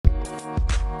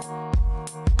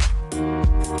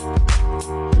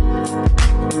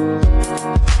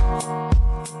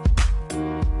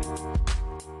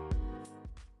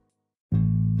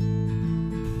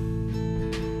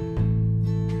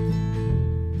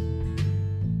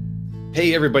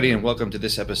Hey everybody, and welcome to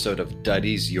this episode of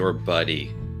Duddy's Your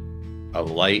Buddy, a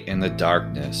light in the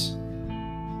darkness.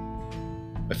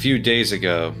 A few days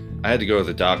ago, I had to go to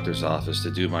the doctor's office to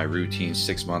do my routine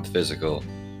 6-month physical.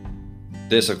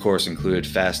 This, of course, included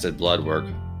fasted blood work.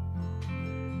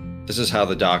 This is how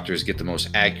the doctors get the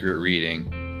most accurate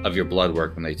reading of your blood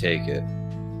work when they take it.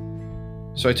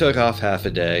 So I took off half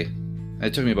a day, and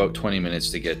it took me about 20 minutes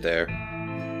to get there.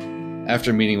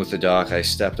 After meeting with the doc, I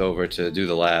stepped over to do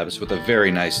the labs with a very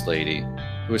nice lady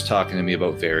who was talking to me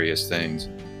about various things,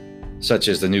 such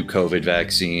as the new COVID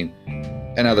vaccine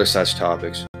and other such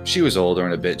topics. She was older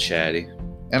and a bit chatty,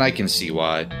 and I can see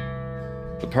why.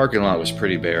 The parking lot was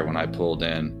pretty bare when I pulled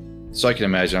in, so I can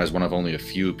imagine I was one of only a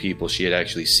few people she had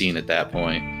actually seen at that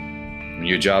point. When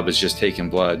your job is just taking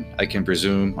blood, I can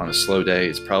presume on a slow day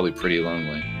it's probably pretty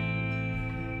lonely.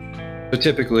 So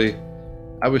typically,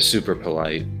 I was super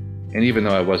polite. And even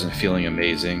though I wasn't feeling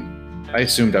amazing, I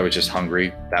assumed I was just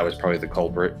hungry. That was probably the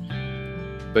culprit.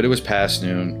 But it was past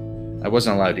noon. I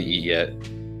wasn't allowed to eat yet,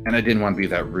 and I didn't want to be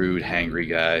that rude, hangry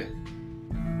guy.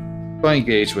 So I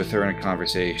engaged with her in a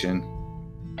conversation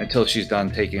until she's done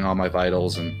taking all my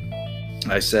vitals, and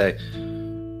I say,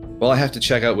 well, I have to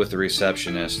check out with the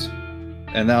receptionist,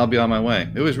 and then I'll be on my way.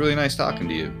 It was really nice talking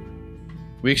to you.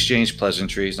 We exchanged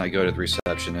pleasantries, and I go to the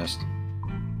receptionist.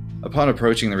 Upon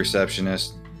approaching the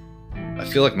receptionist, I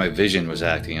feel like my vision was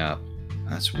acting up.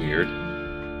 That's weird.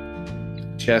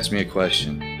 She asked me a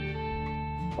question.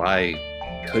 Why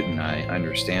couldn't I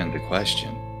understand the question?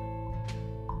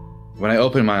 When I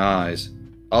open my eyes,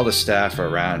 all the staff are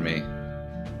around me.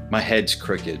 My head's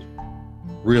crooked,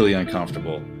 really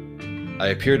uncomfortable. I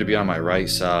appear to be on my right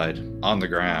side, on the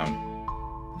ground,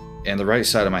 and the right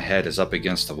side of my head is up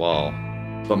against the wall,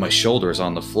 but my shoulder is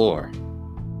on the floor.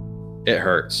 It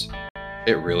hurts.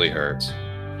 It really hurts.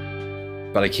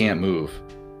 But I can't move.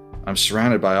 I'm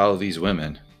surrounded by all of these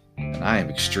women, and I am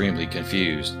extremely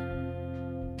confused.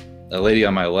 The lady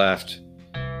on my left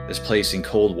is placing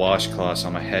cold washcloths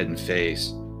on my head and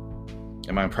face,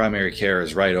 and my primary care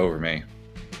is right over me.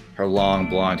 Her long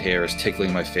blonde hair is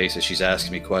tickling my face as she's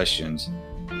asking me questions.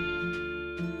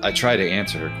 I try to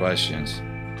answer her questions,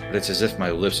 but it's as if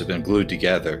my lips have been glued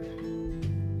together.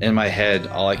 In my head,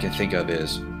 all I can think of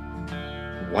is,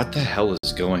 what the hell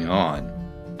is going on?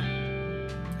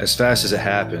 As fast as it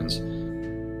happens,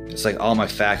 it's like all my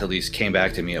faculties came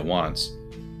back to me at once.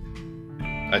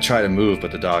 I try to move,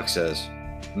 but the doc says,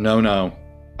 No,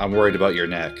 I'm worried about your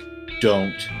neck.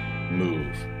 Don't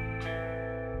move.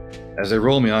 As they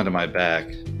roll me onto my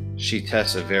back, she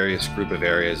tests a various group of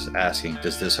areas, asking,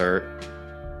 does this hurt?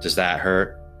 Does that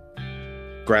hurt?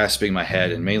 Grasping my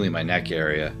head and mainly my neck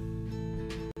area.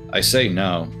 I say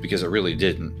no, because it really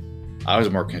didn't. I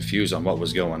was more confused on what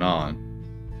was going on.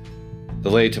 The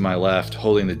lady to my left,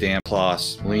 holding the damn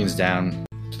cloths, leans down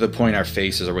to the point our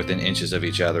faces are within inches of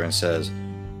each other and says,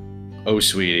 Oh,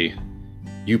 sweetie,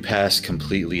 you passed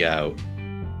completely out.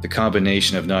 The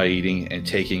combination of not eating and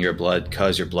taking your blood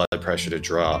caused your blood pressure to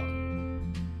drop.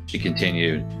 She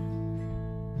continued,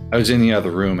 I was in the other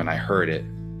room and I heard it.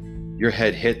 Your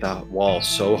head hit the wall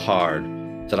so hard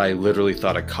that I literally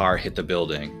thought a car hit the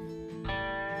building.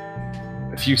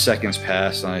 A few seconds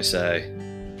pass and I say,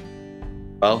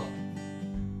 well,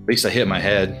 at least I hit my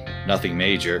head, nothing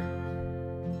major.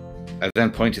 I then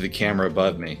point to the camera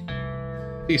above me.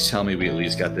 Please tell me we at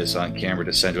least got this on camera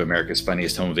to send to America's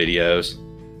Funniest Home Videos.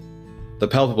 The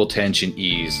palpable tension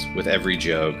eased with every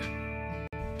joke.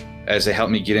 As they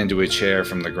helped me get into a chair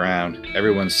from the ground,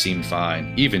 everyone seemed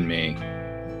fine, even me.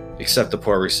 Except the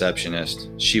poor receptionist.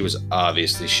 She was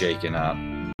obviously shaken up.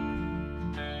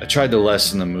 I tried to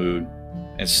lessen the mood,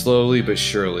 and slowly but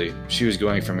surely, she was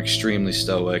going from extremely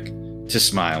stoic to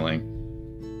smiling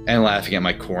and laughing at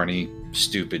my corny,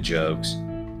 stupid jokes.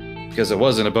 Because it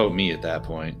wasn't about me at that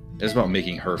point. It was about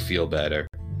making her feel better.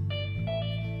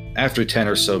 After 10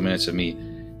 or so minutes of me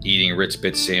eating Ritz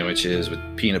Bits sandwiches with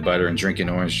peanut butter and drinking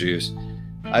orange juice,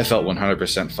 I felt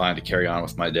 100% fine to carry on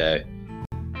with my day.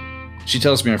 She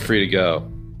tells me I'm free to go,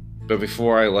 but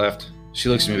before I left, she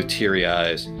looks at me with teary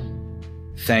eyes.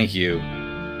 Thank you.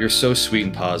 You're so sweet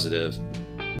and positive,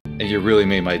 and you really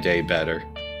made my day better.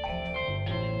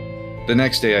 The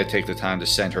next day, I take the time to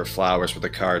send her flowers with a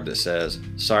card that says,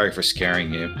 sorry for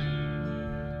scaring you.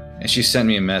 And she sent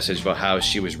me a message about how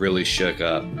she was really shook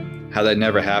up, how that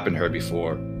never happened to her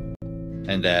before,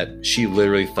 and that she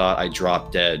literally thought I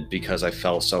dropped dead because I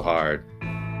fell so hard.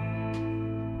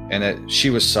 And that she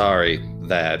was sorry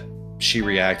that she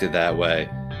reacted that way,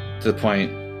 to the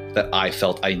point that I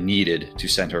felt I needed to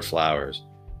send her flowers.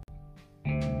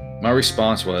 My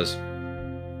response was,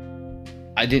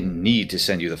 I didn't need to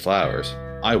send you the flowers.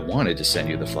 I wanted to send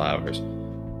you the flowers.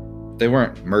 They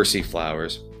weren't mercy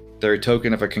flowers. They're a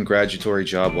token of a congratulatory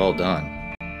job well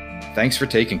done. Thanks for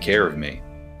taking care of me.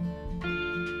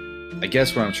 I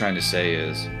guess what I'm trying to say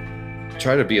is,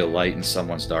 try to be a light in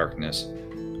someone's darkness.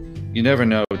 You never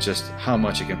know just how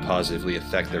much it can positively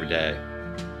affect their day.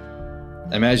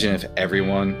 Imagine if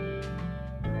everyone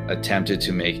attempted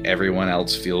to make everyone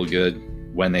else feel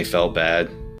good when they felt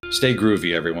bad. Stay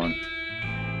groovy, everyone.